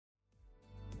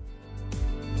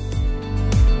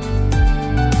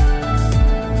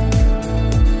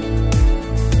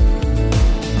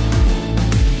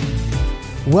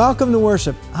Welcome to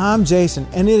worship. I'm Jason,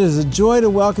 and it is a joy to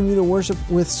welcome you to worship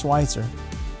with Schweitzer.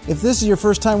 If this is your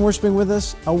first time worshiping with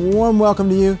us, a warm welcome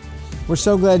to you. We're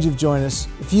so glad you've joined us.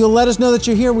 If you'll let us know that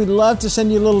you're here, we'd love to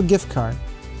send you a little gift card.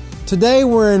 Today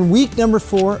we're in week number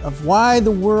 4 of Why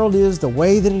the World is the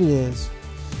Way That It Is.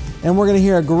 And we're going to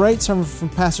hear a great sermon from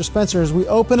Pastor Spencer as we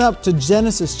open up to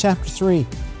Genesis chapter 3.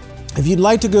 If you'd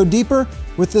like to go deeper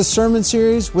with this sermon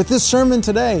series, with this sermon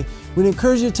today, we'd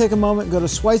encourage you to take a moment and go to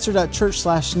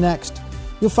schweitzer.church/next.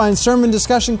 You'll find sermon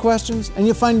discussion questions, and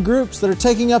you'll find groups that are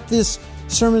taking up this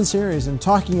sermon series and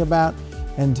talking about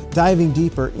and diving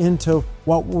deeper into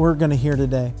what we're going to hear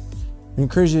today. We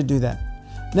encourage you to do that.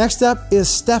 Next up is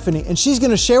Stephanie, and she's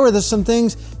going to share with us some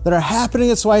things that are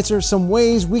happening at Schweitzer, some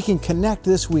ways we can connect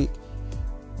this week.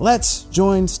 Let's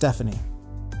join Stephanie.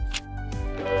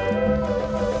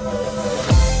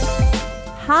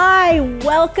 Hi,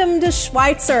 welcome to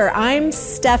Schweitzer. I'm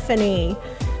Stephanie.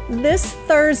 This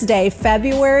Thursday,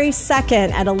 February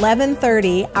 2nd at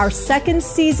 11:30, our second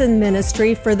season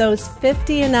ministry for those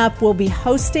 50 and up will be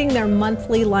hosting their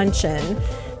monthly luncheon.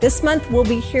 This month we'll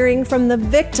be hearing from the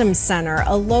Victim Center,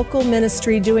 a local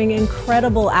ministry doing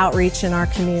incredible outreach in our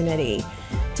community.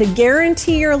 To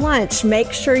guarantee your lunch,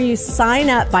 make sure you sign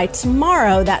up by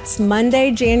tomorrow. That's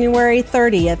Monday, January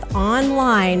 30th,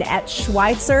 online at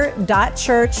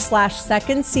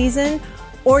schweitzer.church/second season,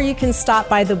 or you can stop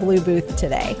by the blue booth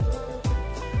today.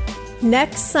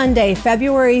 Next Sunday,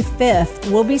 February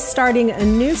 5th, we'll be starting a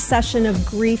new session of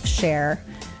Grief Share.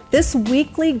 This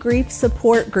weekly grief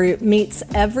support group meets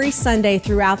every Sunday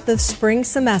throughout the spring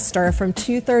semester from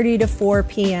 2:30 to 4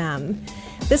 p.m.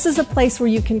 This is a place where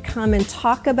you can come and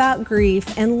talk about grief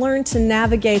and learn to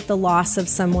navigate the loss of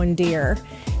someone dear.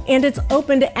 And it's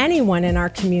open to anyone in our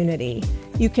community.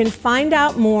 You can find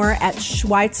out more at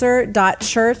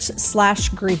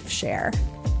schweitzer.church/griefshare.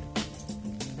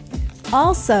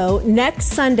 Also, next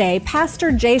Sunday,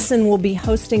 Pastor Jason will be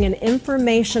hosting an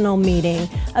informational meeting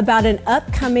about an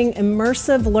upcoming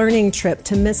immersive learning trip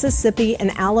to Mississippi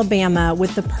and Alabama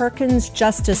with the Perkins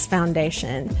Justice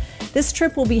Foundation. This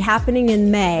trip will be happening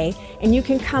in May, and you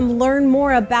can come learn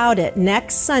more about it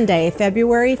next Sunday,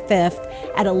 February 5th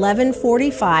at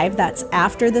 11:45. That's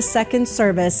after the second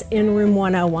service in room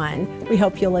 101. We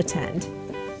hope you'll attend.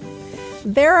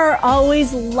 There are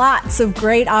always lots of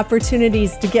great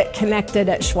opportunities to get connected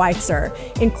at Schweitzer,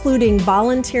 including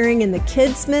volunteering in the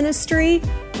kids ministry,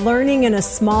 learning in a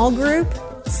small group,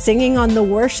 singing on the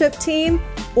worship team,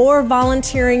 or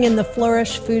volunteering in the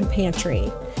Flourish Food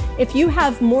Pantry. If you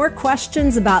have more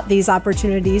questions about these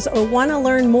opportunities or want to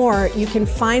learn more, you can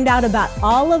find out about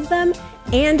all of them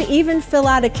and even fill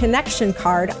out a connection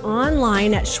card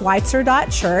online at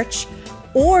schweitzer.church,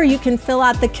 or you can fill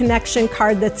out the connection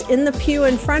card that's in the pew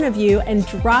in front of you and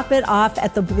drop it off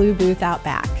at the blue booth out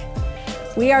back.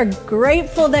 We are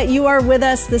grateful that you are with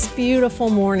us this beautiful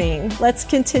morning. Let's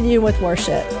continue with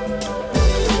worship.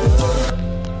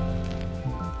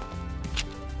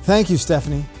 Thank you,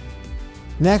 Stephanie.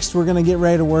 Next, we're going to get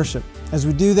ready to worship. As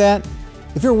we do that,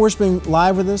 if you're worshiping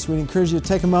live with us, we'd encourage you to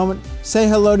take a moment, say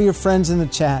hello to your friends in the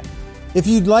chat. If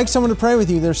you'd like someone to pray with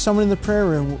you, there's someone in the prayer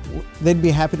room. They'd be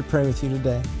happy to pray with you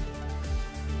today.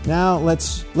 Now,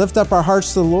 let's lift up our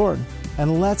hearts to the Lord,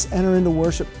 and let's enter into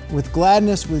worship with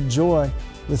gladness, with joy,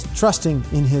 with trusting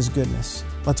in His goodness.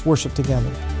 Let's worship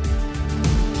together.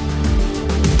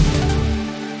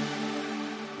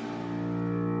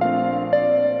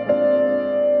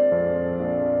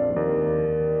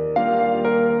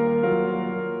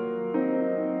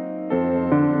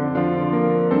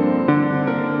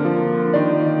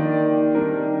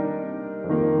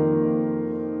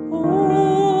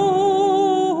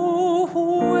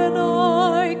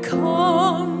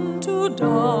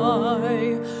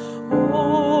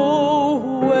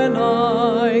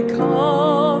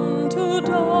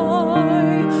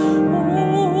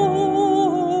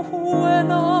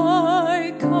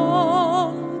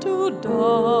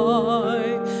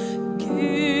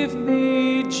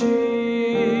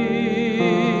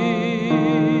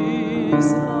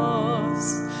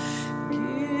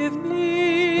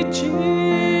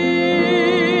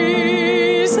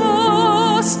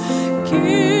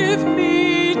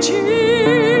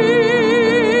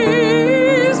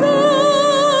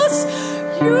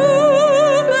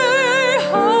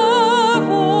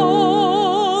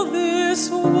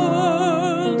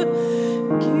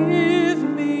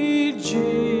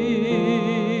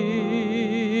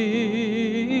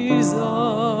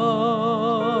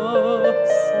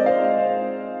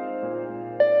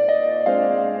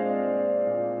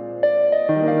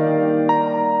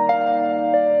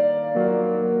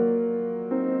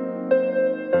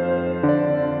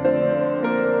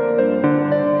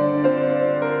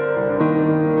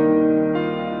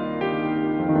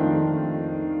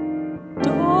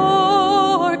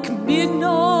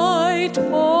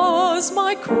 midnight was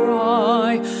my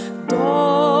cry.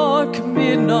 Dark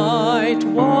midnight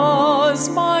was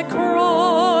my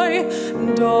cry.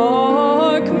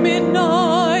 Dark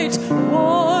midnight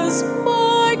was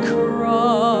my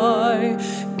cry.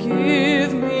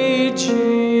 Give me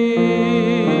Jesus.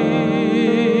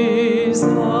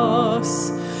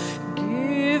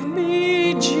 Give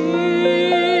me Jesus.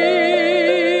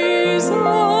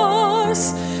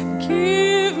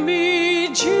 Give me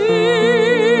Jesus.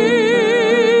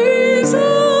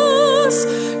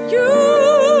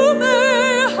 You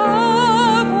may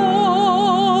have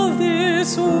all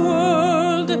this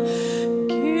world.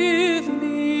 Give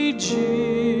me Jesus.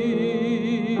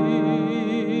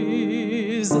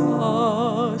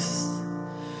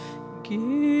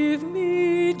 Give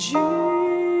me Jesus.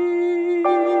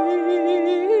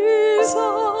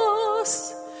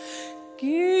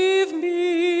 Give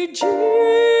me Jesus.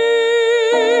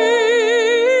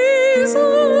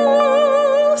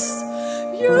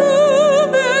 You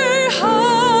may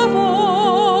have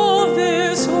all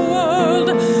this world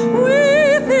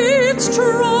with its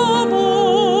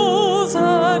troubles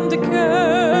and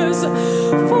cares.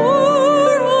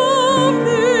 For of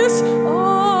this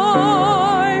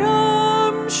I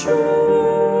am sure.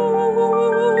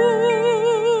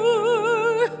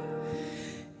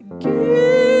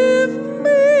 Give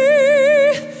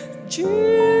me Jesus.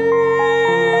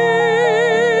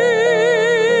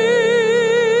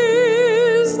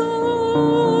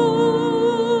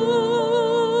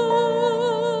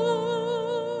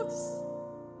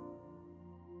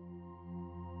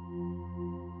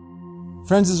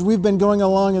 Friends, as we've been going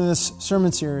along in this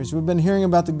sermon series, we've been hearing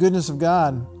about the goodness of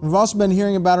God. We've also been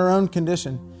hearing about our own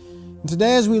condition. And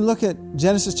today, as we look at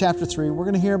Genesis chapter 3, we're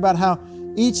going to hear about how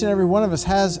each and every one of us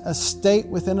has a state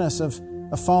within us of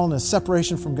fallenness,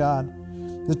 separation from God.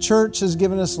 The church has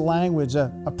given us language,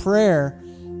 a prayer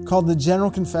called the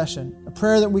General Confession, a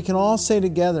prayer that we can all say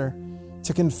together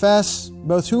to confess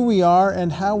both who we are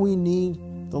and how we need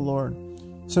the Lord.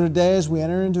 So today, as we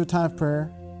enter into a time of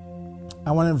prayer,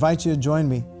 I want to invite you to join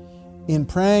me in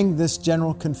praying this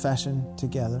general confession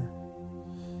together.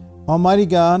 Almighty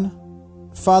God,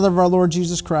 Father of our Lord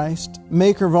Jesus Christ,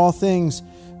 Maker of all things,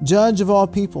 Judge of all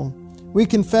people, we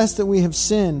confess that we have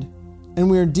sinned and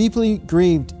we are deeply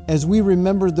grieved as we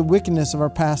remember the wickedness of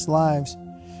our past lives.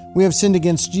 We have sinned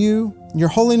against you, your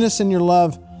holiness and your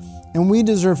love, and we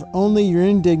deserve only your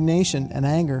indignation and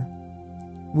anger.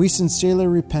 We sincerely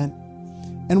repent,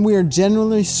 and we are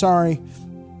genuinely sorry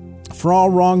for all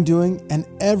wrongdoing and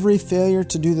every failure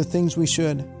to do the things we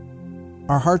should.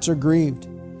 Our hearts are grieved,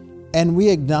 and we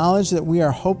acknowledge that we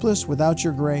are hopeless without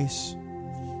your grace.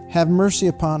 Have mercy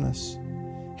upon us.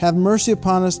 Have mercy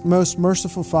upon us, most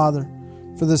merciful Father,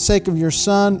 for the sake of your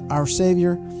Son, our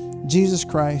Savior, Jesus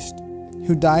Christ,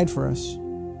 who died for us.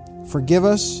 Forgive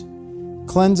us,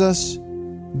 cleanse us,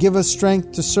 give us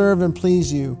strength to serve and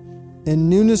please you in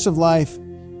newness of life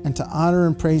and to honor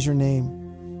and praise your name.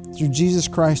 Through Jesus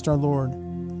Christ our Lord.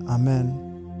 Amen.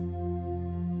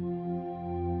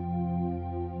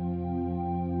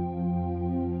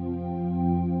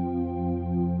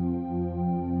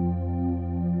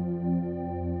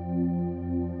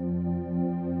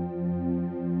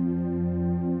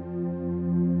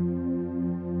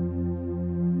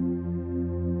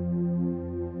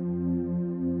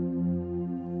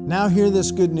 Now hear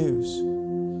this good news.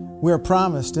 We are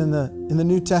promised in the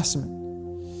New Testament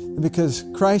that because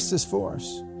Christ is for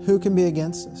us, who can be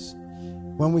against us?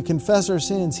 When we confess our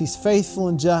sins, He's faithful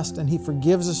and just, and He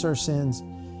forgives us our sins,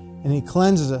 and He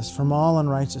cleanses us from all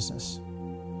unrighteousness.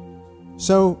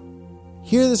 So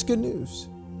hear this good news.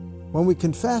 When we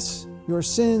confess, your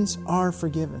sins are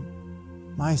forgiven.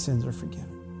 My sins are forgiven.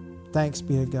 Thanks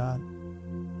be to God.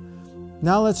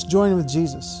 Now let's join with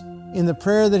Jesus in the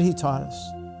prayer that He taught us.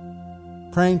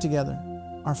 Praying together,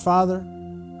 Our Father,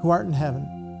 who art in heaven,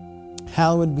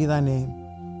 hallowed be thy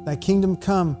name. Thy kingdom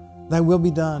come, thy will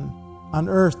be done, on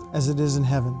earth as it is in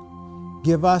heaven.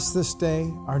 Give us this day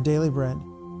our daily bread.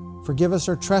 Forgive us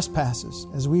our trespasses,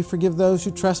 as we forgive those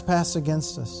who trespass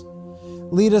against us.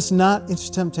 Lead us not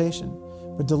into temptation,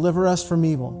 but deliver us from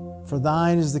evil. For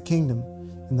thine is the kingdom,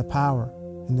 and the power,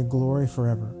 and the glory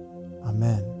forever.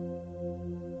 Amen.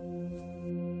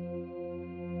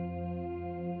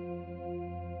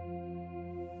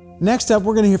 Next up,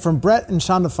 we're going to hear from Brett and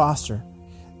Shonda Foster.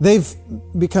 They've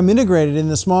become integrated in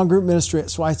the small group ministry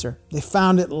at Schweitzer. They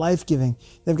found it life-giving.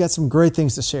 They've got some great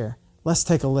things to share. Let's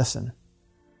take a listen.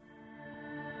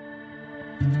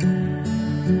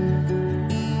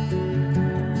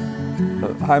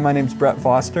 Hi, my name's Brett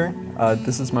Foster.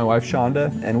 This is my wife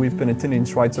Shonda, and we've been attending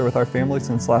Schweitzer with our family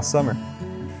since last summer.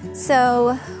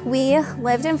 So we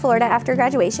lived in Florida after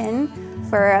graduation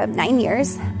for 9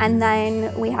 years, and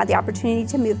then we had the opportunity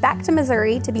to move back to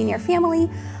Missouri to be near family.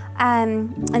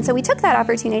 And so we took that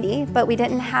opportunity, but we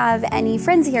didn't have any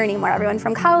friends here anymore. Everyone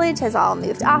from college has all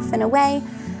moved off and away.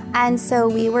 And so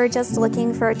we were just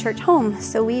looking for a church home.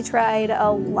 So we tried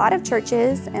a lot of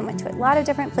churches and went to a lot of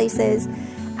different places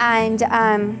and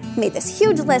made this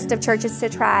huge list of churches to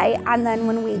try. And then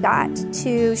when we got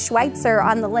to Schweitzer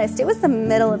on the list, it was the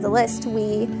middle of the list.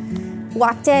 We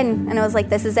walked in and I was like,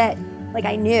 this is it. Like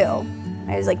I knew.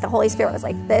 I was like, the Holy Spirit was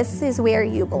like, this is where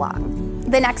you belong.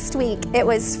 The next week, it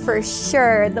was for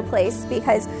sure the place,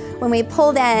 because when we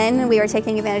pulled in, we were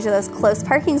taking advantage of those close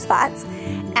parking spots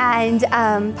and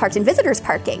parked in visitors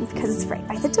parking because it's right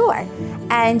by the door.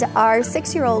 And our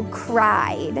 6-year-old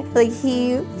cried. Like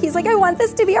he's like, I want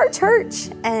this to be our church.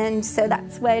 And so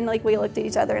that's when like we looked at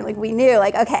each other and like we knew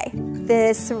like, okay,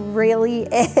 this really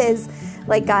is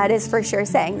like God is for sure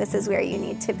saying this is where you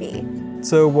need to be.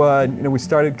 So, we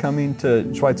started coming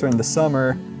to Schweitzer in the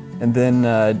summer, and then,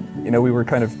 we were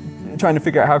kind of trying to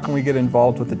figure out how can we get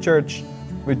involved with the church.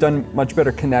 We've done much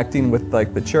better connecting with,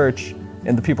 like, the church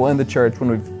and the people in the church when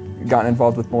we've gotten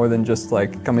involved with more than just,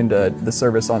 like, coming to the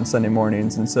service on Sunday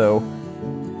mornings. And so,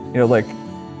 like,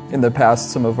 in the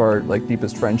past, some of our, like,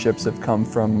 deepest friendships have come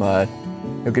from,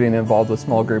 getting involved with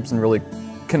small groups and really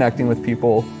connecting with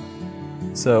people.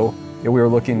 So, we were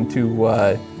looking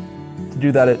to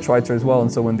do that at Schweitzer as well,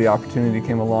 and so when the opportunity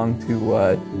came along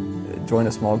to join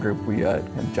a small group, we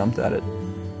kind of jumped at it.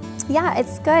 Yeah,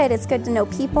 it's good. It's good to know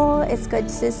people. It's good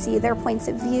to see their points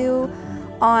of view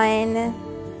on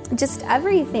just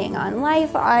everything, on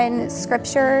life, on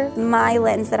scripture. My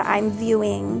lens that I'm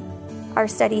viewing our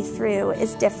study through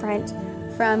is different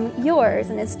from yours,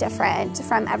 and it's different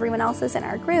from everyone else's in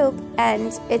our group,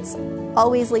 and it's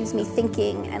always leaves me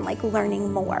thinking and like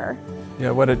learning more. Yeah,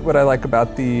 what I like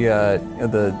about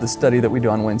the study that we do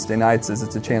on Wednesday nights is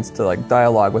it's a chance to like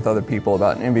dialogue with other people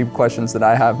about maybe questions that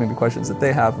I have, maybe questions that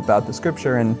they have about the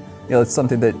scripture, and it's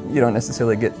something that you don't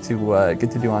necessarily get to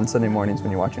do on Sunday mornings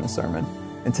when you're watching a sermon.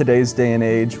 In today's day and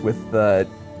age, with not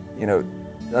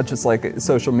just like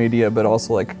social media, but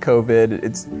also like COVID,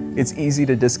 it's easy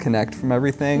to disconnect from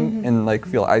everything and like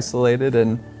feel isolated,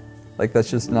 and like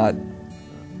that's just not,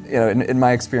 in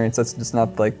my experience, that's just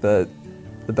not like the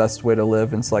best way to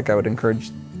live. And so like I would encourage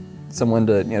someone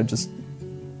to just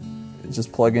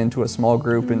plug into a small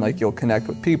group, and like you'll connect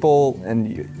with people, and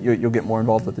you'll get more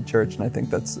involved with the church. And I think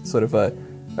that's sort of a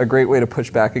great way to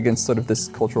push back against sort of this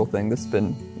cultural thing that's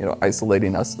been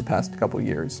isolating us the past couple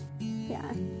years.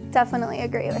 Yeah, definitely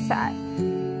agree with that.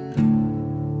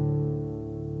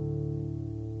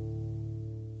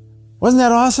 Wasn't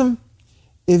that awesome?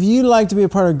 If you'd like to be a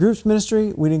part of groups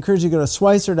ministry, we'd encourage you to go to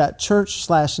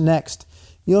schweitzer.church/next.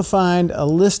 You'll find a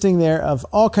listing there of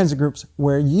all kinds of groups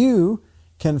where you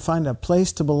can find a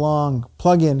place to belong,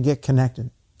 plug in, get connected.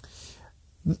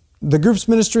 The groups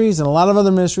ministries and a lot of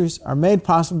other ministries are made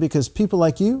possible because people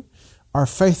like you are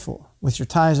faithful with your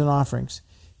tithes and offerings.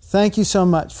 Thank you so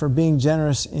much for being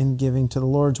generous in giving to the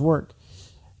Lord's work.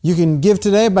 You can give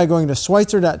today by going to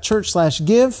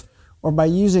schweitzer.church/give or by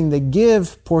using the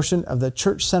give portion of the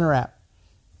Church Center app.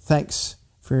 Thanks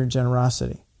for your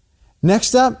generosity.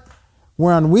 Next up,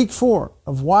 we're on week 4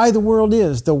 of Why the World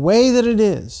Is the Way That It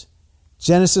Is.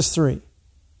 Genesis 3.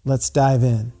 Let's dive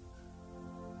in.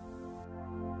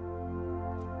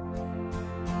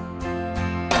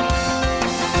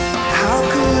 How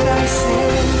could I say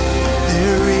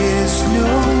there is no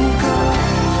God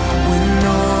when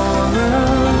all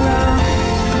around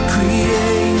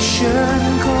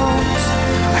creation calls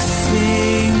a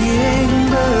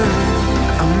singing bird,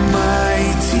 a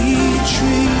mighty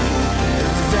tree, a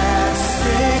vast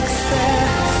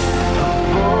expanse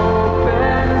of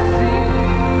open sea.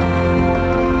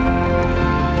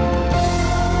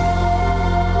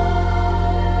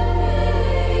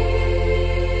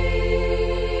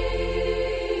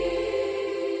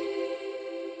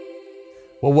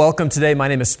 Well, welcome today. My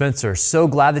name is Spencer. So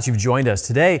glad that you've joined us.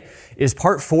 Today is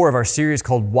part 4 of our series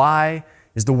called Why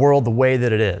is the World the Way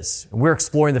That It Is? And we're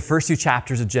exploring the first few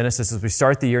chapters of Genesis as we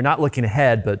start the year, not looking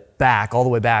ahead, but back, all the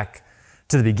way back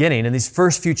to the beginning. And these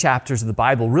first few chapters of the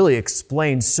Bible really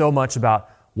explain so much about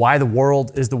why the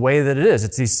world is the way that it is.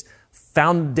 It's these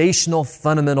foundational,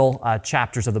 fundamental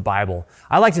chapters of the Bible.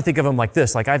 I like to think of them like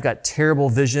this. Like I've got terrible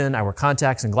vision. I wear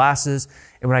contacts and glasses.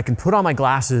 And when I can put on my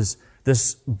glasses,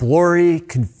 this blurry,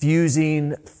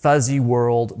 confusing, fuzzy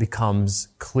world becomes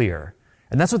clear.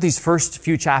 And that's what these first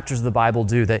few chapters of the Bible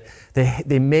do.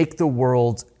 They make the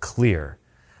world clear.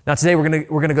 Now today we're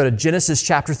going to go to Genesis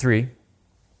chapter 3.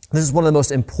 This is one of the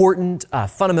most important,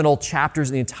 fundamental chapters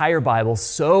in the entire Bible.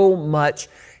 So much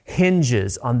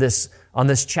hinges on this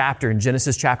chapter in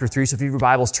Genesis chapter 3. So if you have your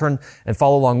Bibles, turn and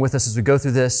follow along with us as we go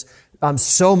through this.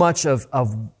 So much of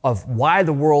why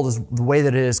the world is the way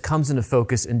that it is comes into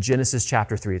focus in Genesis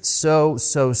chapter 3. It's so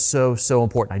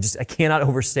important. I cannot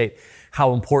overstate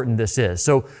how important this is.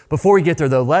 So before we get there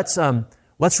though,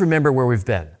 let's remember where we've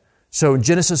been. So in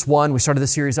Genesis 1, we started the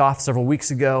series off several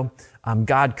weeks ago.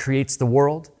 God creates the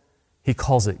world. He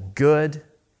calls it good.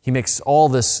 He makes all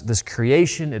this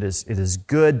creation. It is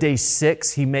good. Day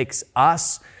 6, He makes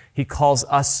us. He calls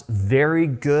us very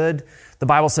good. The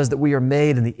Bible says that we are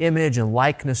made in the image and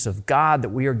likeness of God, that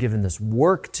we are given this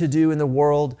work to do in the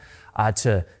world,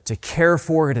 to care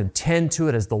for it and tend to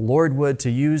it as the Lord would,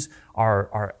 to use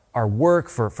our work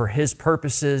for His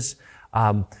purposes.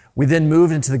 We then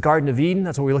moved into the Garden of Eden.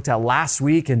 That's what we looked at last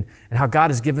week, and how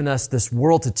God has given us this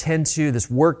world to tend to,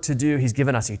 this work to do. He's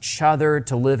given us each other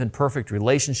to live in perfect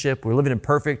relationship. We're living in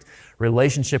perfect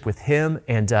relationship with Him,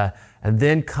 and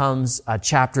then comes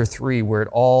chapter 3, where it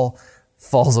all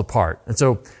falls apart. And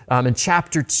so in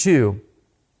chapter 2,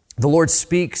 the Lord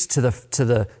speaks to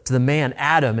the man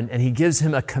Adam, and He gives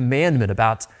him a commandment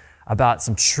about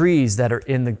some trees that are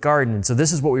in the garden. And so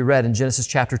this is what we read in Genesis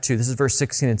chapter 2. This is verse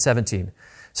 16 and 17.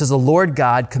 It says, the Lord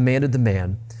God commanded the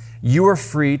man, you are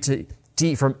free to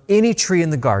eat from any tree in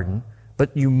the garden,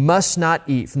 but you must not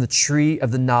eat from the tree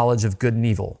of the knowledge of good and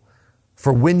evil.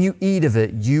 For when you eat of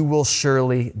it, you will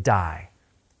surely die.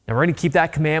 Now we're going to keep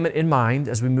that commandment in mind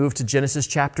as we move to Genesis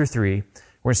chapter 3. We're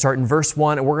going to start in verse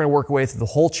 1, and we're going to work our way through the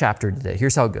whole chapter today.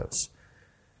 Here's how it goes.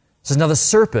 It says, now the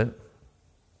serpent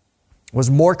was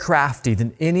more crafty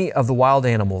than any of the wild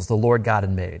animals the Lord God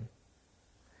had made.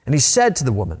 And he said to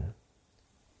the woman,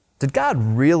 did God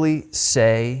really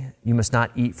say you must not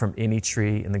eat from any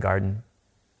tree in the garden?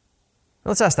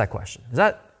 Now let's ask that question. Is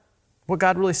that what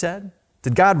God really said?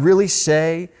 Did God really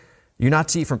say you're not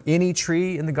to eat from any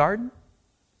tree in the garden?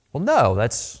 Well, no,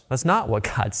 that's not what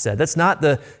God said. That's not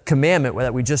the commandment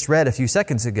that we just read a few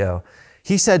seconds ago.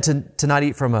 He said to not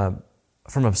eat from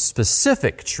a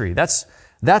specific tree. That's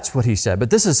what He said.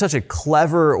 But this is such a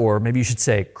clever, or maybe you should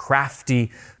say crafty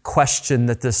question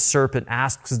that this serpent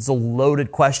asks. It's a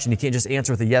loaded question. You can't just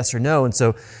answer with a yes or no. And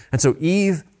so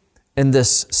Eve and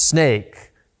this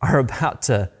snake are about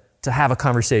to have a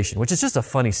conversation, which is just a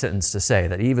funny sentence to say,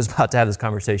 that Eve is about to have this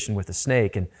conversation with the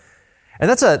snake. And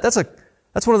that's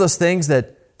one of those things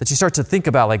that you start to think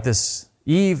about, like this.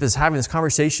 Eve is having this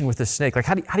conversation with the snake. Like,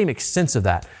 how do you make sense of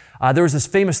that? There was this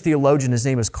famous theologian, his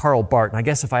name is Karl Barth, and I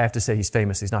guess if I have to say he's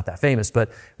famous, he's not that famous,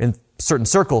 but in certain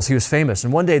circles, he was famous.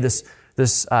 And one day, this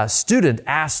student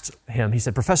asked him, he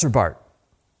said, Professor Barth,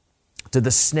 did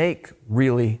the snake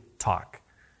really talk?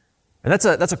 And that's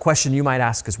a question you might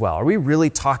ask as well. Are we really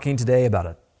talking today about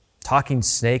a talking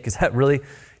snake? Is that really,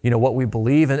 what we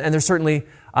believe? And there's certainly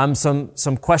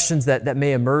some questions that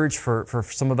may emerge for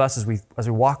some of us as we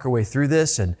walk our way through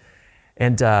this. And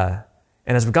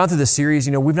as we've gone through this series,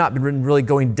 we've not been really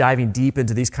diving deep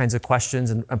into these kinds of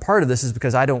questions. And part of this is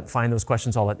because I don't find those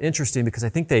questions all that interesting, because I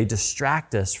think they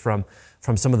distract us from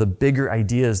some of the bigger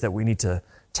ideas that we need to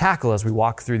tackle as we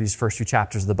walk through these first few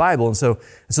chapters of the Bible. And so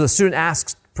the student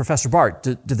asks Professor Barth,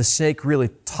 did the snake really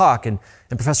talk? And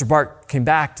Professor Barth came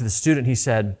back to the student. He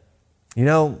said, I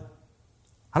don't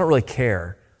really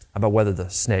care about whether the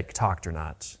snake talked or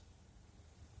not.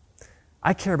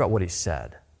 I care about what he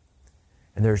said.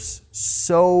 And there's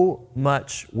so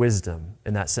much wisdom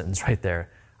in that sentence right there.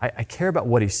 I care about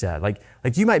what he said. Like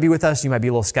you might be with us, you might be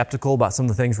a little skeptical about some of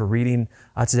the things we're reading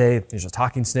today. There's a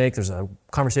talking snake, there's a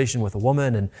conversation with a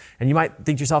woman, and you might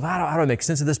think to yourself, how do I make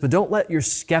sense of this? But don't let your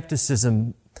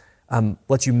skepticism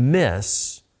let you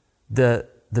miss the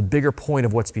bigger point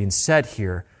of what's being said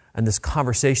here, and this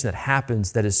conversation that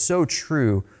happens that is so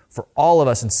true for all of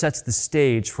us and sets the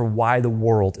stage for why the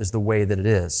world is the way that it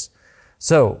is.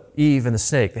 So Eve and the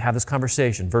snake, they have this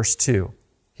conversation. Verse 2,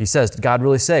 he says, did God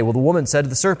really say? Well, the woman said to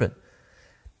the serpent,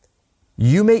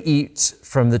 you may eat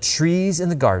from the trees in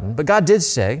the garden, but God did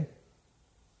say,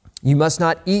 you must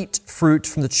not eat fruit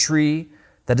from the tree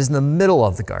that is in the middle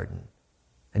of the garden,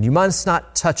 and you must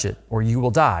not touch it or you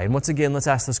will die. And once again, let's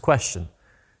ask this question.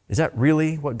 Is that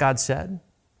really what God said?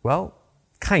 Well,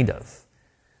 kind of.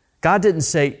 God didn't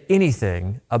say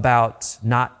anything about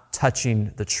not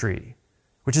touching the tree,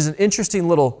 which is an interesting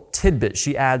little tidbit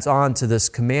she adds on to this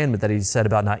commandment that he said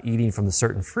about not eating from the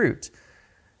certain fruit.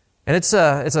 And it's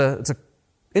a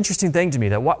interesting thing to me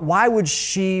that why would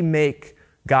she make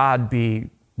God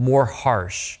be more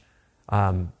harsh?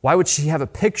 Why would she have a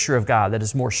picture of God that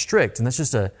is more strict? And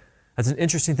that's an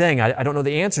interesting thing. I don't know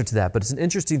the answer to that, but it's an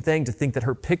interesting thing to think that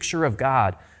her picture of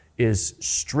God is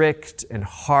strict and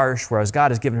harsh, whereas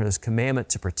God has given her this commandment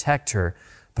to protect her.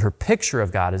 But her picture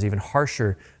of God is even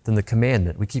harsher than the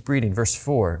commandment. We keep reading, verse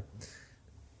 4.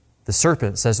 The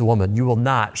serpent says to the woman, "You will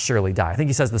not surely die." I think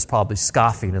he says this probably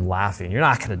scoffing and laughing. "You're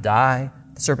not going to die,"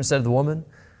 the serpent said to the woman.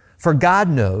 "For God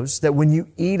knows that when you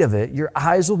eat of it, your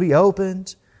eyes will be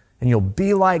opened, and you'll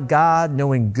be like God,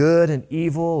 knowing good and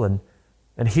evil." And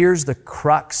here's the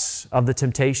crux of the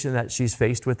temptation that she's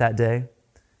faced with that day.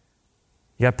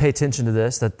 You got to pay attention to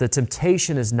this, that the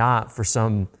temptation is not for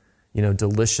some,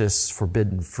 delicious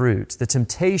forbidden fruit. The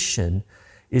temptation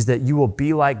is that you will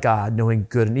be like God, knowing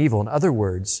good and evil. In other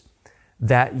words,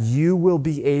 that you will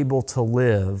be able to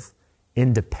live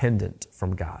independent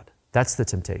from God. That's the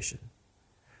temptation.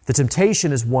 The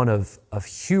temptation is one of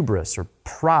hubris or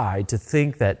pride, to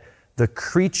think that the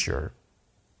creature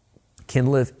can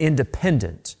live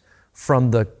independent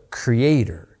from the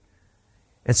Creator.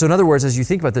 And so in other words, as you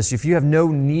think about this, if you have no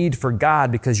need for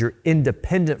God because you're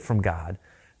independent from God,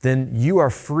 then you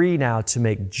are free now to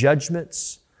make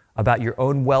judgments about your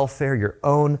own welfare, your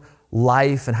own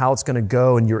life, and how it's going to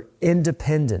go, and you're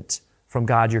independent from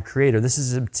God, your Creator. This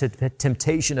is a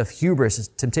temptation of hubris, a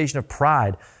temptation of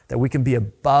pride, that we can be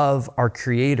above our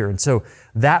Creator. And so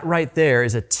that right there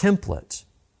is a template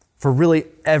for really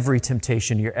every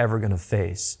temptation you're ever going to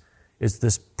face, is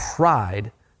this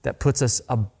pride that puts us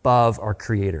above our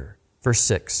Creator. Verse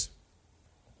 6,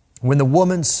 when the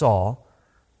woman saw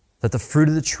that the fruit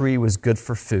of the tree was good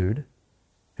for food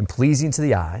and pleasing to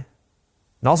the eye,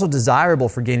 and also desirable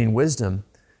for gaining wisdom,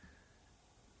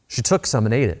 she took some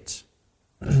and ate it.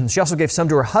 She also gave some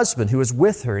to her husband who was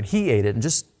with her, and he ate it. And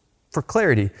just for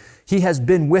clarity, he has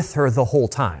been with her the whole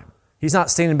time. He's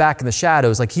not standing back in the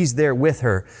shadows, like he's there with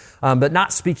her, but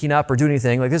not speaking up or doing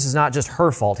anything. Like this is not just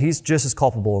her fault. He's just as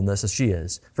culpable in this as she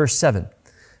is. Verse 7,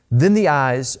 then the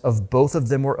eyes of both of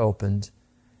them were opened,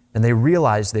 and they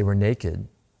realized they were naked.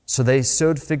 So they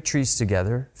sewed fig leaves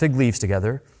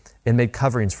together, and made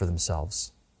coverings for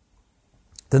themselves.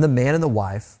 Then the man and the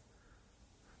wife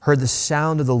heard the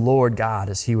sound of the Lord God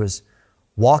as he was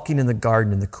walking in the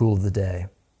garden in the cool of the day.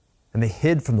 And they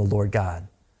hid from the Lord God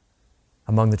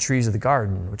among the trees of the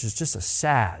garden, which is just a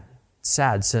sad,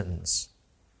 sad sentence.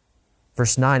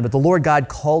 Verse 9, but the Lord God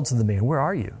called to the man, "Where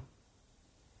are you?"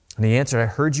 And he answered, "I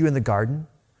heard you in the garden,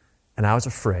 and I was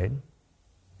afraid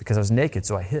because I was naked,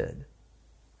 so I hid."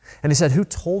 And he said, "Who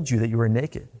told you that you were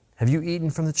naked? Have you eaten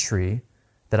from the tree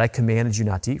that I commanded you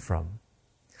not to eat from?"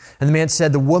 And the man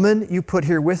said, "The woman you put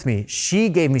here with me, she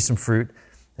gave me some fruit,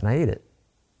 and I ate it."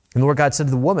 And the Lord God said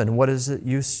to the woman, "What is it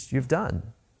you've done?"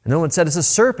 And the woman said, "It's a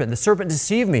serpent. The serpent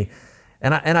deceived me,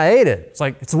 and I ate it." It's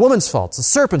like, it's the woman's fault. It's the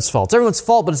serpent's fault. It's everyone's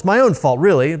fault, but it's my own fault,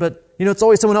 really. But, it's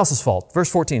always someone else's fault. Verse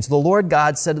 14, so the Lord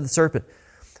God said to the serpent,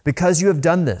 "Because you have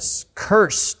done this,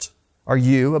 cursed are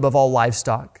you above all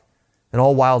livestock and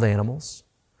all wild animals.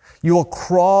 You will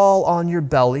crawl on your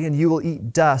belly, and you will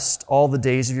eat dust all the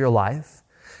days of your life.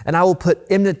 And I will put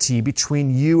enmity between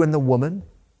you and the woman,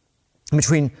 and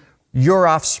between your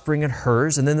offspring and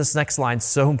hers." And then this next line is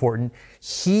so important.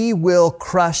 "He will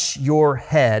crush your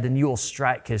head, and you will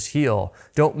strike his heel."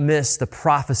 Don't miss the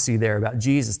prophecy there about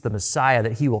Jesus, the Messiah,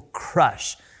 that he will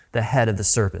crush the head of the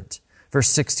serpent. Verse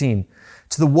 16,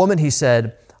 to the woman he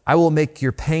said, "I will make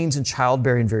your pains in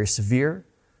childbearing very severe.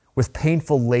 With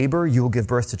painful labor, you will give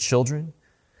birth to children.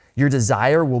 Your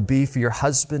desire will be for your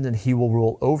husband, and he will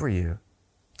rule over you."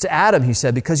 To Adam, he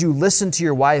said, "Because you listened to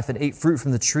your wife and ate fruit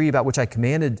from the tree about which I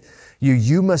commanded you,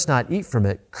 you must not eat from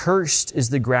it. Cursed is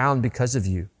the ground because of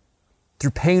you.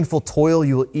 Through painful toil,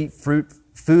 you will eat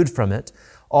food from it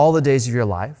all the days of your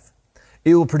life.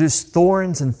 It will produce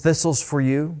thorns and thistles for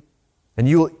you, and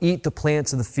you will eat the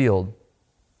plants of the field.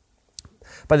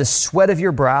 By the sweat of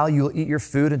your brow, you will eat your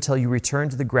food until you return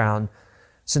to the ground,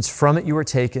 since from it you were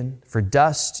taken. For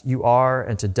dust you are,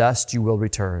 and to dust you will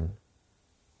return."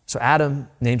 So Adam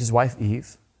named his wife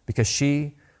Eve, because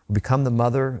she will become the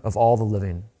mother of all the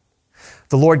living.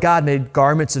 The Lord God made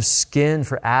garments of skin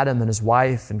for Adam and his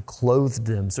wife and clothed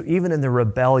them. So even in the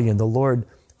rebellion, the Lord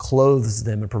clothes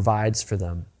them and provides for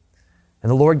them. And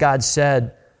the Lord God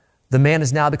said, "The man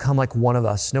has now become like one of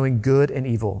us, knowing good and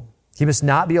evil. He must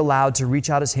not be allowed to reach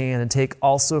out his hand and take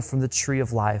also from the tree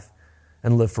of life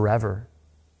and live forever."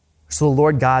 So the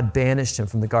Lord God banished him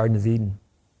from the Garden of Eden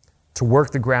to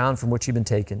work the ground from which he'd been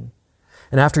taken.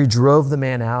 And after he drove the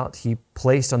man out, he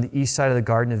placed on the east side of the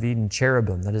Garden of Eden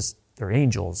cherubim, that is, they're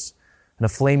angels, and a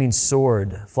flaming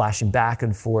sword flashing back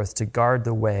and forth to guard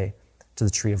the way to the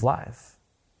tree of life.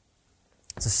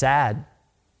 It's a sad,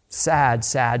 sad,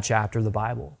 sad chapter of the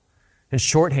Bible. In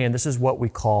shorthand, this is what we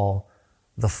call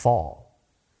the fall.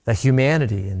 That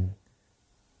humanity, and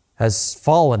has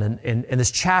fallen. And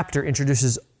this chapter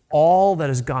introduces all that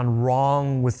has gone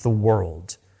wrong with the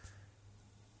world.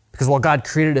 Because while God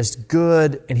created us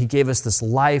good and he gave us this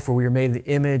life where we were made in the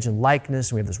image and likeness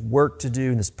and we have this work to do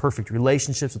and this perfect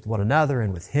relationships with one another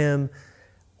and with him,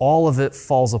 all of it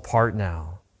falls apart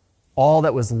now. All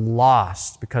that was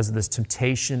lost because of this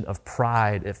temptation of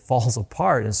pride, it falls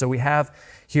apart. And so we have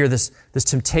here this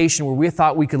temptation where we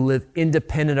thought we could live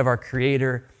independent of our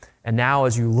Creator. And now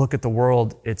as you look at the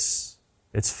world, it's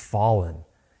fallen.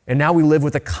 And now we live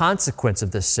with the consequence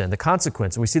of this sin, the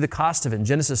consequence. And we see the cost of it. In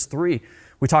Genesis 3,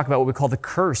 we talk about what we call the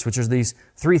curse, which are these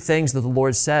three things that the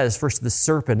Lord says, first to the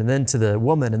serpent, and then to the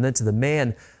woman, and then to the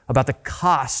man, about the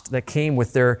cost that came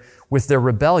with their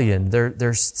rebellion,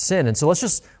 their sin. And so let's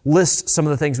just list some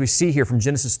of the things we see here from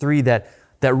Genesis 3 that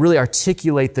really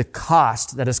articulate the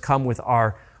cost that has come with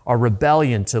our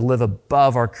rebellion to live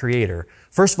above our Creator.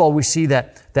 First of all, we see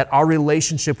that our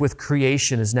relationship with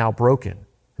creation is now broken.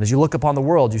 And as you look upon the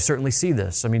world, you certainly see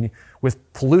this. I mean,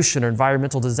 with pollution or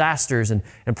environmental disasters and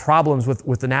problems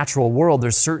with the natural world,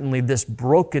 there's certainly this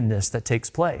brokenness that takes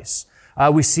place.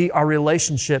 We see our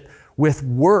relationship with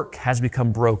work has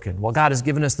become broken. While God has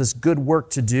given us this good work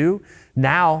to do,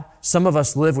 now some of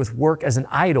us live with work as an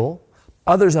idol.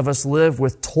 Others of us live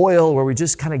with toil where we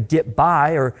just kind of get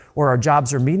by or our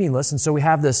jobs are meaningless. And so we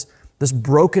have this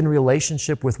broken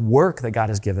relationship with work that God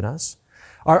has given us.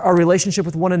 Our relationship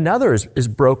with one another is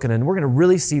broken, and we're going to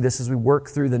really see this as we work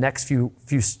through the next few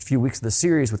weeks of the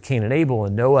series with Cain and Abel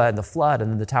and Noah and the flood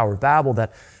and then the Tower of Babel,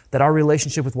 that our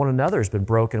relationship with one another has been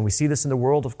broken. We see this in the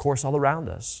world, of course, all around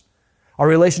us. Our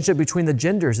relationship between the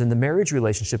genders and the marriage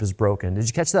relationship is broken. Did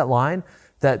you catch that line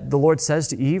that the Lord says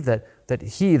to Eve that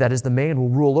he, that is the man, will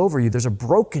rule over you? There's a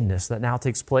brokenness that now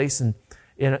takes place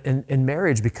in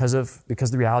marriage because of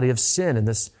the reality of sin and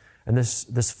this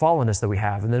fallenness that we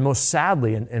have. And then most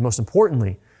sadly and most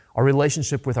importantly, our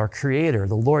relationship with our Creator,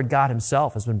 the Lord God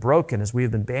himself, has been broken as we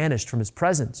have been banished from his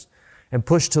presence and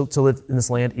pushed to live in this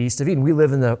land east of Eden. We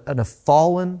live in a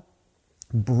fallen,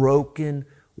 broken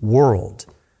world.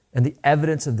 And the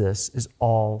evidence of this is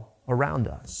all around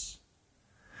us.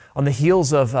 On the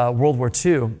heels of World War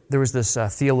II, there was this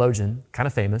theologian, kind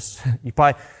of famous. If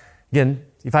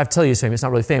I tell you he's famous,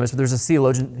 not really famous, but there's a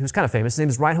theologian who's kind of famous. His name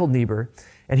is Reinhold Niebuhr.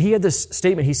 And he had this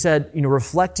statement. He said,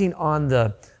 reflecting on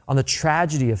the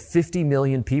tragedy of 50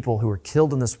 million people who were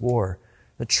killed in this war,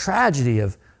 the tragedy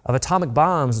of atomic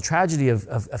bombs, the tragedy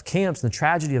of camps, and the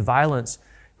tragedy of violence,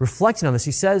 reflecting on this,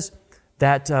 he says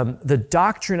that the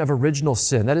doctrine of original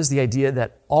sin, that is the idea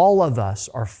that all of us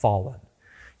are fallen.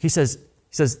 He says,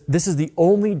 this is the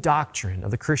only doctrine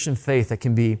of the Christian faith that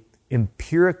can be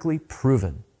empirically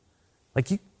proven. Like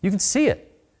you can see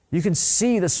it. You can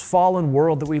see this fallen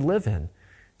world that we live in.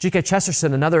 G.K.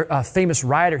 Chesterton, another famous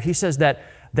writer, he says that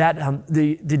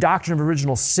the doctrine of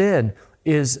original sin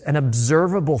is an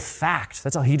observable fact.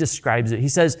 That's how he describes it. He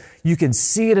says you can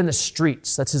see it in the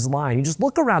streets. That's his line. You just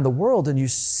look around the world and you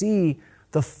see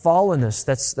the fallenness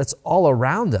that's all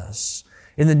around us.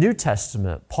 In the New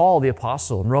Testament, Paul the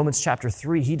Apostle, in Romans chapter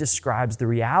 3, he describes the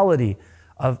reality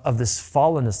of this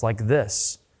fallenness like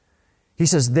this. He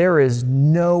says, there is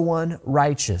no one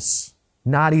righteous,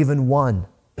 not even one.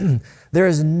 There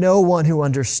is no one who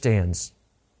understands.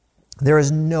 There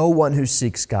is no one who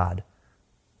seeks God.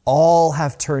 All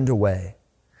have turned away.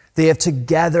 They have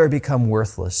together become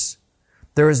worthless.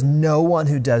 There is no one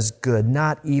who does good,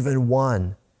 not even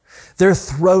one. Their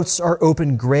throats are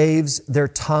open graves. Their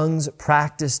tongues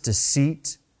practice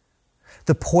deceit.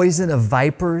 The poison of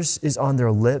vipers is on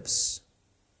their lips.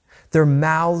 Their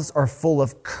mouths are full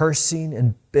of cursing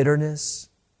and bitterness.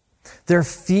 Their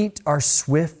feet are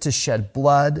swift to shed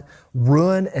blood.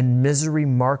 Ruin and misery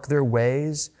mark their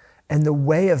ways, and the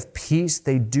way of peace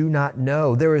they do not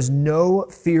know. There is no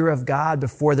fear of God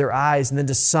before their eyes. And then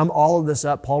to sum all of this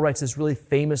up, Paul writes this really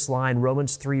famous line,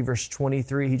 Romans 3, verse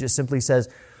 23. He just simply says,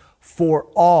 for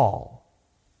all,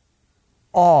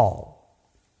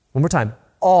 one more time,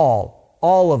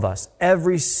 all of us,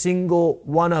 every single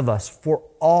one of us, for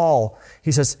all,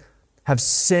 he says, have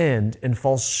sinned and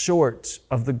fall short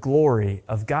of the glory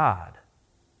of God.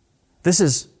 This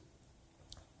is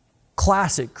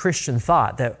classic Christian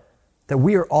thought that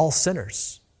we are all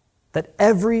sinners, that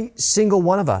every single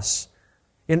one of us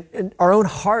in our own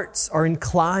hearts are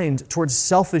inclined towards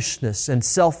selfishness and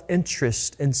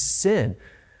self-interest and sin.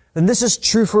 And this is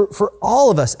true for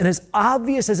all of us. And as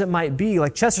obvious as it might be,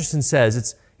 like Chesterton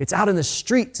says, it's out in the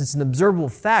streets, it's an observable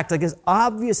fact. Like as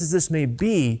obvious as this may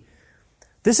be,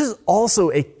 this is also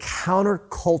a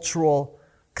countercultural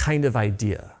kind of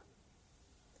idea.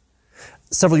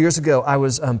 Several years ago, I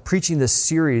was preaching this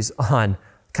series on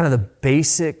kind of the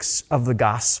basics of the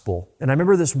gospel. And I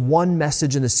remember this one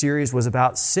message in the series was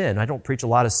about sin. I don't preach a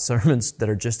lot of sermons that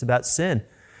are just about sin.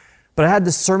 But I had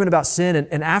this sermon about sin,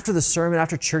 and after the sermon,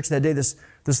 after church that day,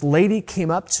 this lady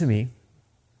came up to me,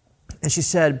 and she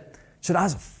said, I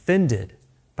was offended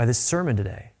by this sermon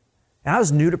today. And I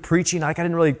was new to preaching. I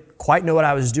didn't really quite know what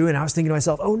I was doing. I was thinking to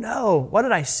myself, oh no, what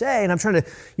did I say? And I'm trying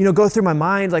to, go through my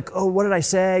mind like, oh, what did I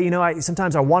say?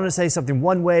 Sometimes I wanted to say something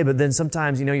one way, but then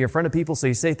sometimes, you're in front of people, so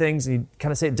you say things and you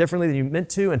kind of say it differently than you meant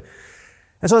to. And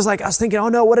so I was thinking, oh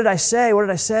no, what did I say? What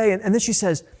did I say? And then she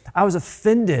says, I was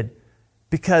offended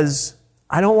because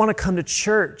I don't want to come to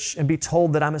church and be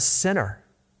told that I'm a sinner.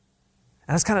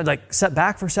 And I was kind of like set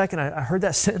back for a second. I heard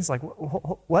that sentence like,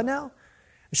 what now?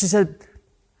 And she said,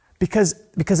 because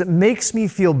it makes me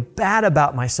feel bad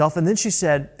about myself. And then she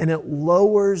said, and it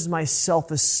lowers my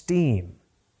self-esteem.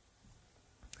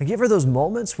 Like, you ever those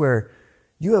moments where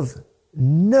you have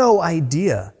no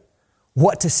idea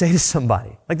what to say to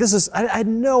somebody? Like I had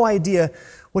no idea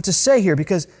what to say here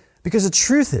because the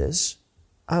truth is,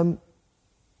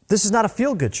 this is not a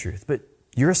feel-good truth, but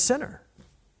you're a sinner.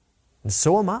 And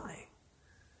so am I.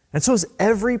 And so is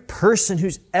every person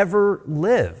who's ever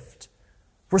lived.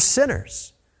 We're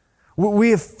sinners.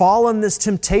 We have fallen this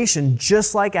temptation,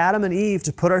 just like Adam and Eve,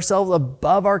 to put ourselves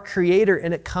above our Creator,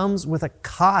 and it comes with a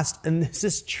cost. And this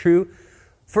is true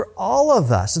for all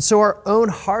of us. And so our own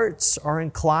hearts are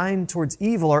inclined towards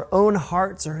evil. Our own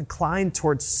hearts are inclined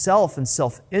towards self and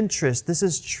self-interest. This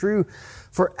is true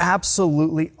for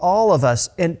absolutely all of us.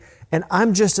 And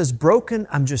I'm just as broken.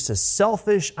 I'm just as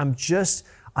selfish. I'm just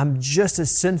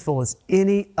as sinful as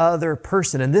any other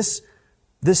person. And this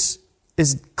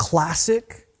is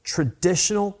classic,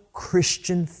 traditional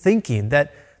Christian thinking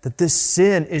that this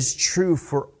sin is true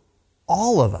for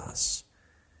all of us.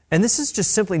 And this is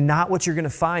just simply not what you're going to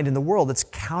find in the world. It's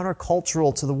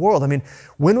countercultural to the world. I mean,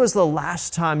 when was the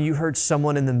last time you heard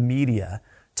someone in the media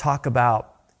talk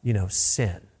about,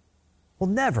 sin? Well,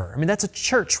 never. I mean, that's a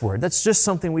church word. That's just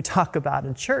something we talk about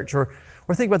in church. Or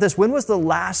think about this. When was the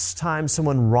last time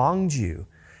someone wronged you?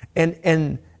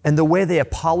 And the way they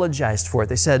apologized for it,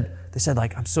 they said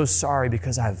like, I'm so sorry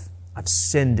because I've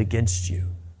sinned against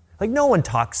you. Like, no one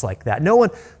talks like that. No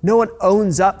one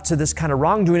owns up to this kind of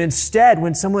wrongdoing. Instead,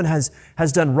 when someone has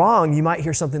done wrong, you might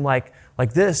hear something like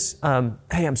this.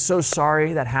 Hey, I'm so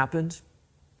sorry that happened.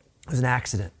 It was an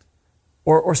accident.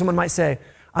 Or someone might say,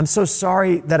 I'm so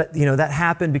sorry that that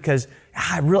happened because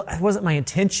it wasn't my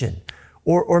intention.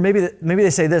 Or maybe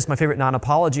they say this, my favorite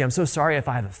non-apology, I'm so sorry if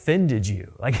I have offended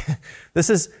you. Like,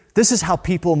 this is how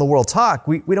people in the world talk.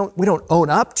 We don't own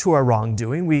up to our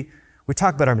wrongdoing. We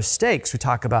talk about our mistakes. We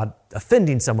talk about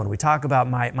offending someone. We talk about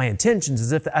my intentions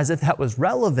as if that was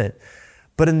relevant.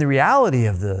 But in the reality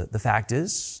of the fact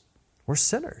is, we're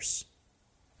sinners.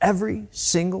 Every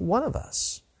single one of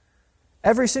us.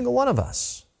 Every single one of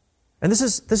us. And this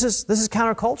is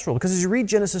countercultural, because as you read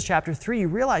Genesis chapter 3, you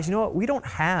realize, we don't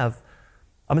have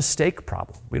a mistake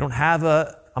problem. We don't have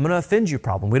I'm going to offend you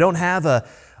problem. We don't have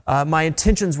my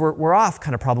intentions were off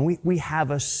kind of problem. We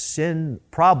have a sin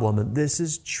problem, and this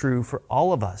is true for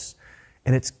all of us.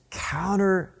 And it's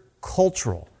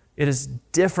countercultural. It is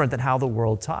different than how the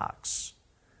world talks.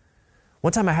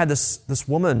 One time I had this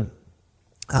woman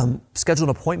schedule an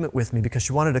appointment with me because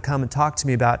she wanted to come and talk to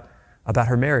me about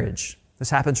her marriage. This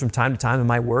happens from time to time in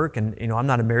my work, and I'm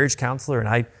not a marriage counselor, and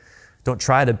I don't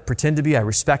try to pretend to be. I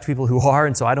respect people who are,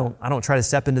 and so I don't try to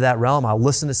step into that realm. I'll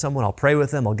listen to someone, I'll pray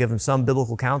with them, I'll give them some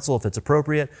biblical counsel if it's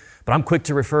appropriate. But I'm quick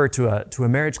to refer to a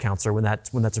marriage counselor when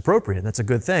that's appropriate. And that's a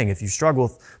good thing. If you struggle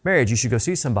with marriage, you should go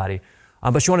see somebody.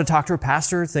 But she wanted to talk to her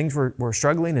pastor. Things were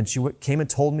struggling, and she came and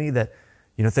told me that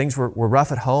things were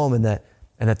rough at home, and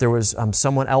that there was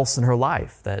someone else in her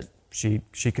life that she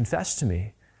confessed to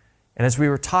me. And as we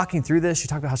were talking through this, she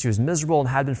talked about how she was miserable and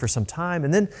had been for some time.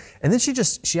 And then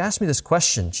she asked me this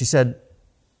question. She said,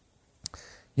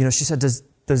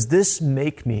 does this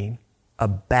make me a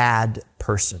bad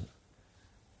person?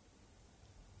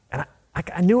 And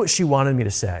I knew what she wanted me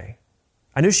to say.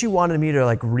 I knew she wanted me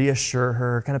to reassure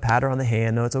her, kind of pat her on the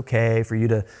hand. No, it's okay for you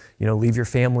to, leave your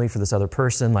family for this other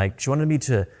person. She wanted me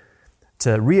to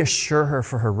reassure her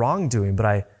for her wrongdoing. But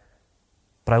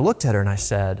I looked at her and I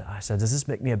said, does this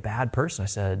make me a bad person? I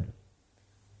said,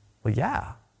 well,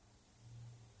 yeah.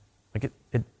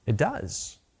 It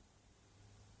does.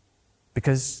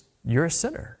 Because you're a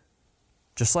sinner,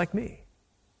 just like me,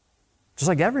 just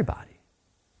like everybody.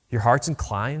 Your heart's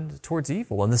inclined towards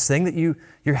evil. And this thing that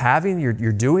you're having, you're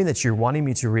doing, that you're wanting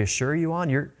me to reassure you on,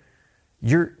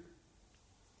 you're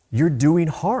doing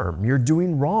harm. You're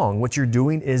doing wrong. What you're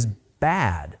doing is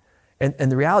bad.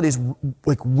 And the reality is,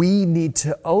 like, we need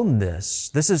to own this.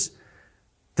 This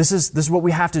is what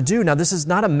we have to do. Now, this is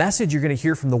not a message you're going to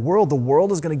hear from the world. The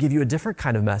world is going to give you a different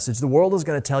kind of message. The world is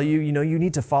going to tell you, you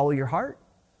need to follow your heart.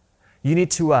 You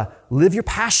need to live your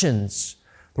passions.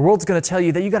 The world's going to tell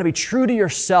you that you got to be true to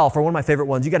yourself, or one of my favorite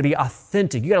ones, you got to be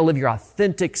authentic. You got to live your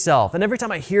authentic self. And every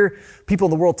time I hear people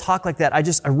in the world talk like that,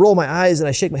 I roll my eyes and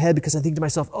I shake my head because I think to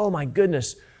myself, oh my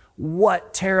goodness,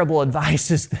 what terrible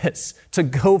advice is this? To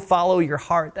go follow your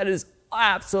heart. That is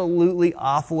absolutely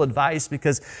awful advice,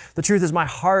 because the truth is my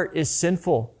heart is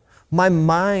sinful. My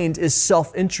mind is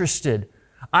self-interested.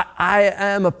 I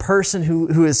am a person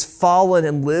who is fallen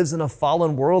and lives in a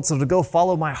fallen world. So to go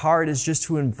follow my heart is just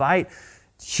to invite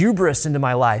hubris into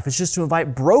my life. It's just to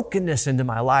invite brokenness into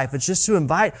my life. It's just to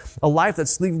invite a life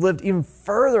that's lived even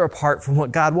further apart from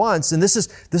what God wants. And this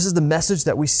is the message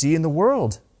that we see in the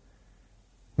world.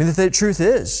 I mean, the truth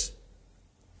is,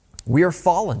 we are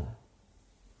fallen.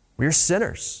 We are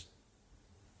sinners.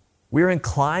 We are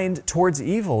inclined towards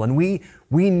evil, and we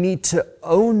need to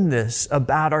own this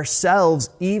about ourselves,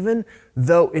 even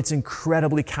though it's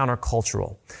incredibly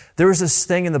countercultural. There was this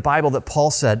thing in the Bible that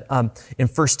Paul said in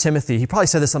 1 Timothy. He probably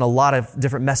said this on a lot of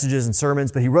different messages and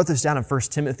sermons, but he wrote this down in 1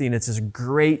 Timothy, and it's this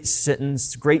great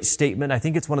sentence, great statement. I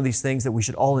think it's one of these things that we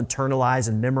should all internalize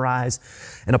and memorize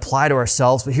and apply to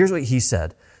ourselves. But here's what he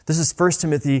said. This is 1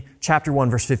 Timothy chapter 1,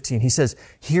 verse 15. He says,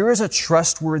 "Here is a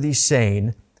trustworthy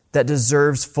saying that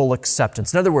deserves full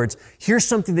acceptance." In other words, here's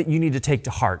something that you need to take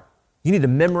to heart. You need to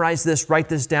memorize this, write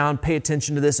this down, pay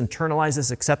attention to this, internalize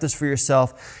this, accept this for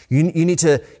yourself. You need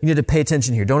to pay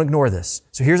attention here. Don't ignore this.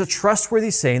 So here's a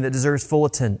trustworthy saying that deserves full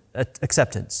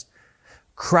acceptance.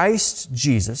 Christ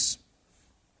Jesus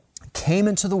came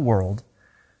into the world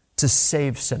to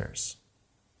save sinners.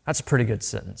 That's a pretty good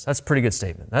sentence. That's a pretty good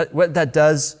statement. That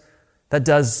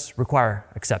does require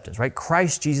acceptance, right?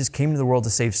 Christ Jesus came into the world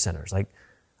to save sinners. Like,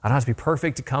 I don't have to be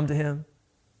perfect to come to him.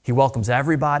 He welcomes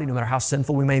everybody, no matter how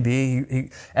sinful we may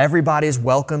be. Everybody is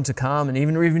welcome to come, and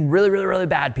even really, really, really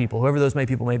bad people, whoever those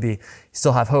people may be,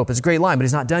 still have hope. It's a great line, but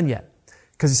he's not done yet.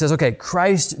 Because he says, okay,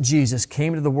 Christ Jesus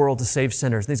came into the world to save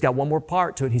sinners. And he's got one more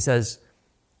part to it. He says,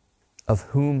 of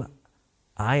whom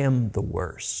I am the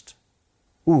worst.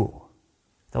 Ooh,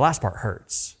 the last part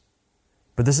hurts.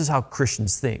 But this is how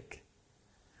Christians think.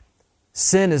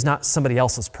 Sin is not somebody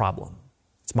else's problem.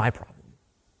 It's my problem.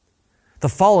 The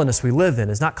fallenness we live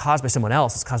in is not caused by someone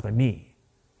else, it's caused by me.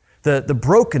 The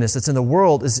brokenness that's in the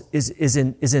world is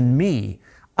in me.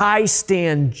 I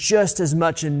stand just as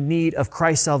much in need of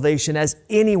Christ's salvation as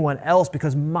anyone else,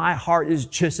 because my heart is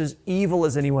just as evil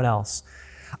as anyone else.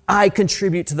 I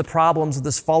contribute to the problems of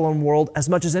this fallen world as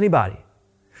much as anybody.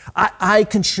 I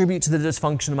contribute to the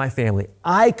dysfunction of my family.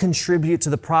 I contribute to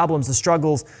the problems, the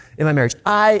struggles in my marriage.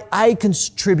 I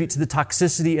contribute to the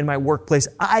toxicity in my workplace.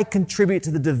 I contribute to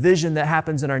the division that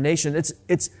happens in our nation.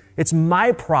 It's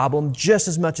my problem just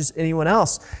as much as anyone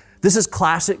else. This is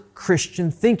classic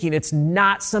Christian thinking. It's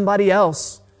not somebody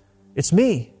else. It's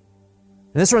me.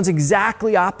 And this runs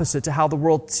exactly opposite to how the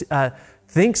world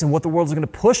thinks and what the world is going to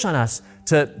push on us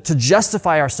to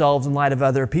justify ourselves in light of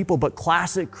other people. But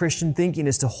classic Christian thinking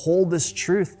is to hold this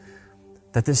truth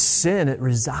that this sin, it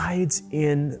resides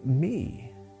in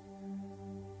me.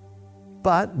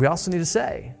 But we also need to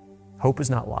say, hope is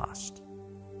not lost.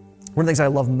 One of the things I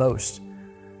love most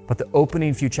about the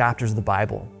opening few chapters of the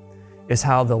Bible is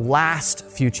how the last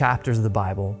few chapters of the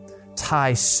Bible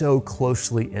tie so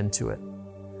closely into it.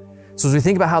 So as we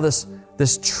think about how this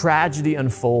tragedy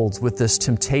unfolds with this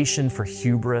temptation for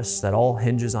hubris that all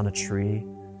hinges on a tree,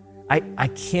 I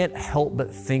can't help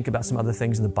but think about some other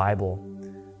things in the Bible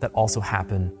that also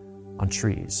happen on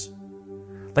trees.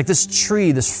 Like this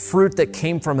tree, this fruit that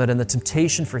came from it, and the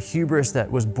temptation for hubris that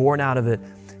was born out of it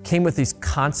came with these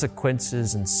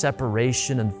consequences and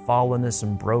separation and fallenness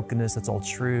and brokenness. That's all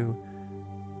true.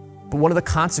 But one of the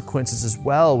consequences as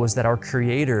well was that our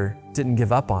Creator didn't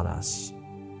give up on us.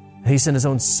 He sent His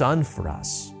own Son for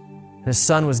us. And His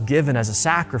Son was given as a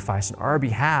sacrifice on our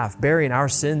behalf, bearing our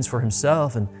sins for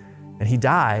Himself, and He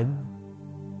died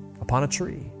upon a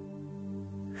tree.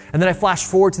 And then I flash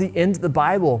forward to the end of the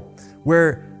Bible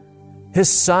where His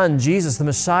Son, Jesus, the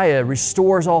Messiah,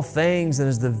 restores all things and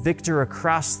is the victor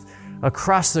across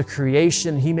the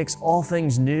creation. He makes all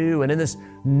things new. And in this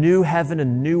new heaven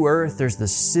and new earth, there's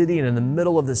this city, and in the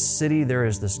middle of this city, there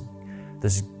is this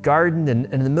garden,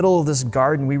 and in the middle of this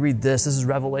garden, we read this. This is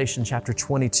Revelation chapter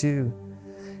 22.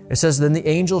 It says, then the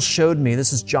angel showed me,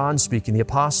 this is John speaking, the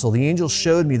apostle, the angel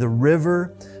showed me the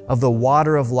river of the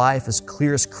water of life as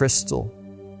clear as crystal,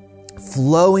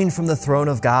 flowing from the throne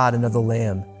of God and of the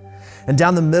Lamb. And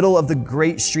down the middle of the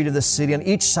great street of the city, on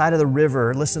each side of the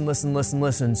river,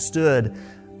 listen, stood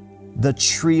the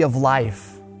tree of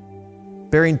life,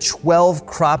 bearing 12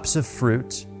 crops of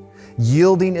fruit,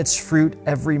 yielding its fruit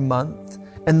every month.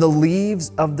 And the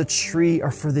leaves of the tree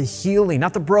are for the healing,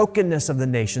 not the brokenness of the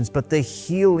nations, but the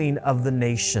healing of the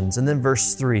nations. And then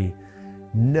verse 3,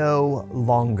 no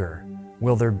longer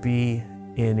will there be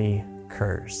any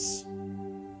curse.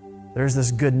 There's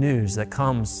this good news that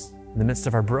comes in the midst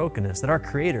of our brokenness, that our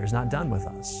Creator is not done with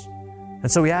us.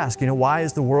 And so we ask, why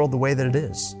is the world the way that it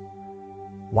is?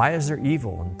 Why is there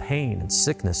evil and pain and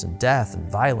sickness and death and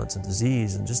violence and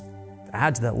disease? And just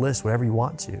add to that list whatever you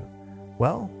want to.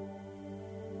 Well,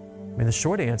 the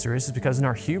short answer is because in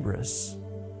our hubris,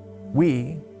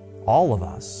 we, all of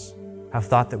us, have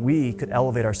thought that we could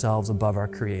elevate ourselves above our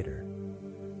Creator.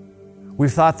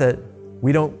 We've thought that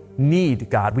we don't need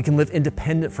God. We can live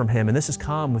independent from Him. And this has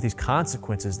come with these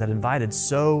consequences that invited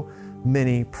so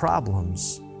many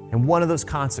problems. And one of those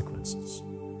consequences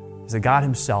is that God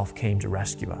Himself came to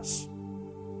rescue us.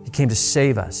 He came to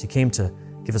save us. He came to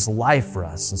give us life for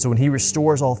us. And so when He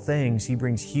restores all things, He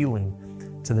brings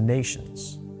healing to the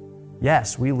nations.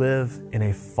 Yes, we live in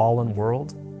a fallen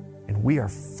world, and we are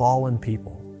fallen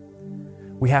people.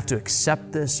 We have to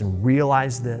accept this and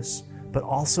realize this, but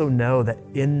also know that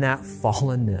in that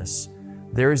fallenness,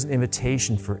 there is an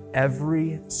invitation for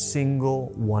every single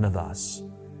one of us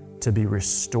to be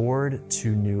restored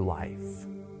to new life.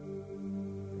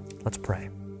 Let's pray.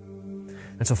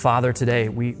 And so, Father, today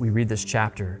we read this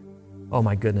chapter. Oh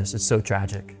my goodness, it's so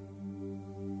tragic.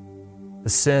 The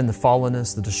sin, the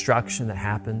fallenness, the destruction that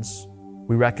happens,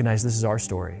 we recognize this is our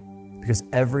story because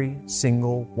every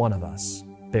single one of us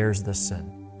bears this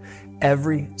sin.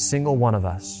 Every single one of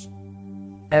us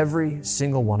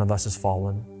is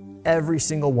fallen. Every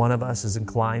single one of us is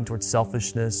inclined towards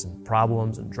selfishness and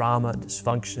problems and drama and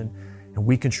dysfunction, and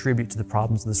we contribute to the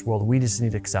problems of this world. We just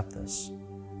need to accept this.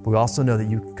 But we also know that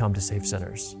you've come to save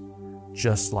sinners,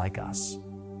 just like us.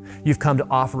 You've come to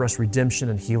offer us redemption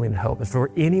and healing and hope. And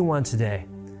for anyone today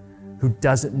who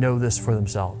doesn't know this for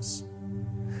themselves,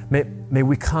 may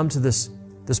we come to this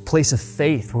place of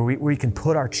faith where we can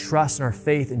put our trust and our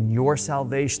faith in your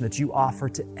salvation that you offer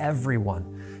to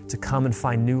everyone to come and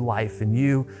find new life in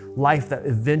you, life that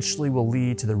eventually will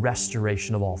lead to the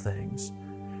restoration of all things.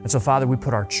 And so, Father, we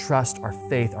put our trust, our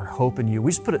faith, our hope in you.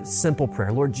 We just put a simple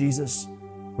prayer. Lord Jesus,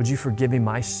 would you forgive me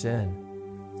my sin?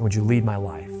 And would you lead my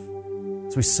life?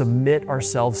 So we submit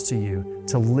ourselves to you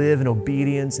to live in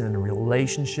obedience and in a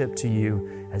relationship to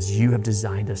you as you have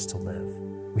designed us to live.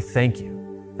 We thank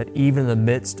you that even in the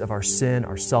midst of our sin,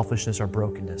 our selfishness, our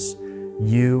brokenness,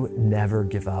 you never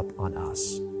give up on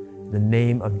us. In the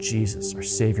name of Jesus, our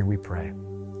Savior, we pray.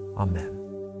 Amen.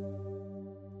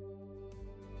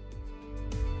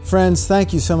 Friends,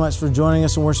 thank you so much for joining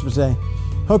us in worship today.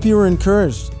 Hope you were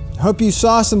encouraged. Hope you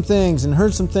saw some things and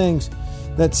heard some things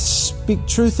that speak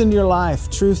truth into your life,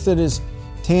 truth that is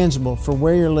tangible for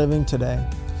where you're living today.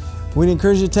 We'd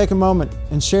encourage you to take a moment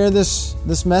and share this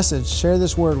message, share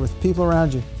this word with people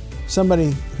around you,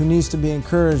 somebody who needs to be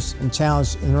encouraged and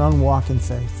challenged in their own walk in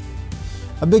faith.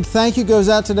 A big thank you goes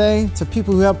out today to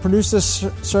people who helped produce this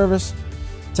service,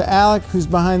 to Alec, who's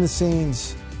behind the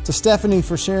scenes, to Stephanie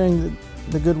for sharing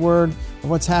the good word of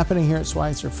what's happening here at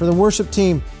Schweitzer, for the worship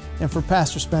team, and for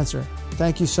Pastor Spencer.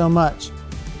 Thank you so much.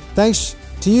 Thanks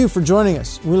to you for joining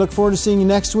us. We look forward to seeing you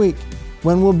next week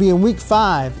when we'll be in week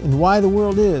 5 in Why the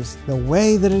World Is the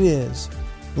Way That It Is.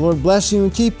 The Lord bless you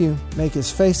and keep you, make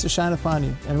His face to shine upon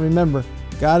you. And remember,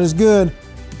 God is good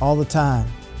all the time.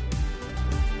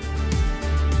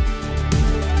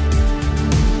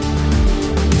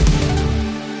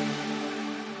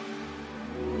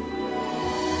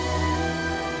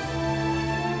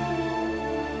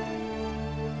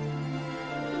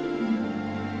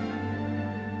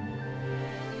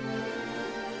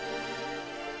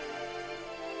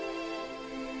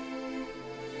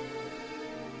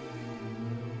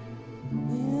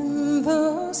 In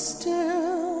the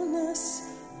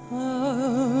stillness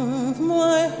of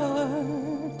my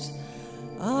heart,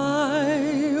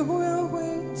 I will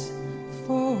wait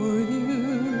for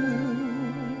you.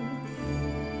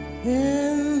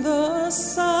 In the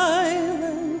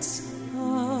silence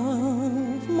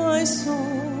of my soul,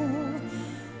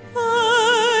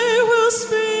 I will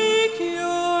speak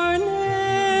your name.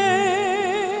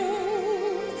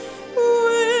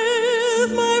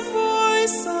 With my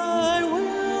voice I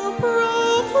will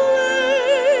proclaim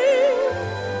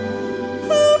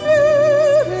how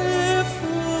beautiful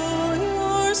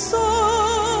your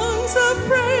songs of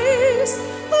praise,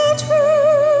 how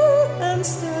true and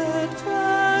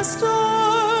steadfast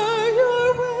are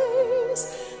your ways.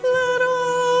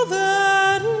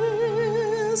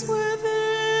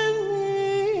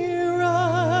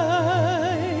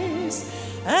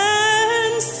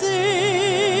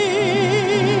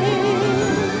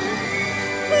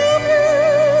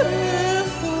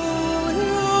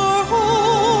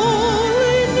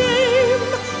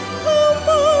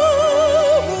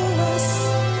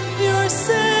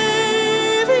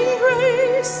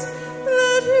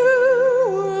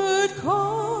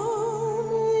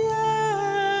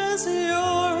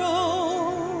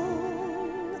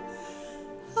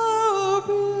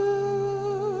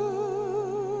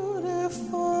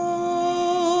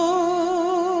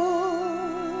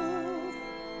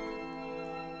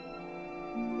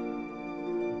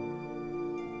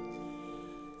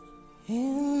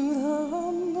 In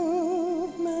the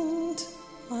movement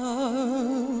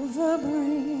of the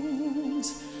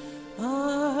breeze,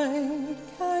 I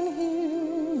can hear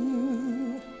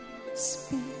you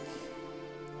speak.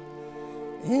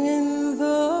 In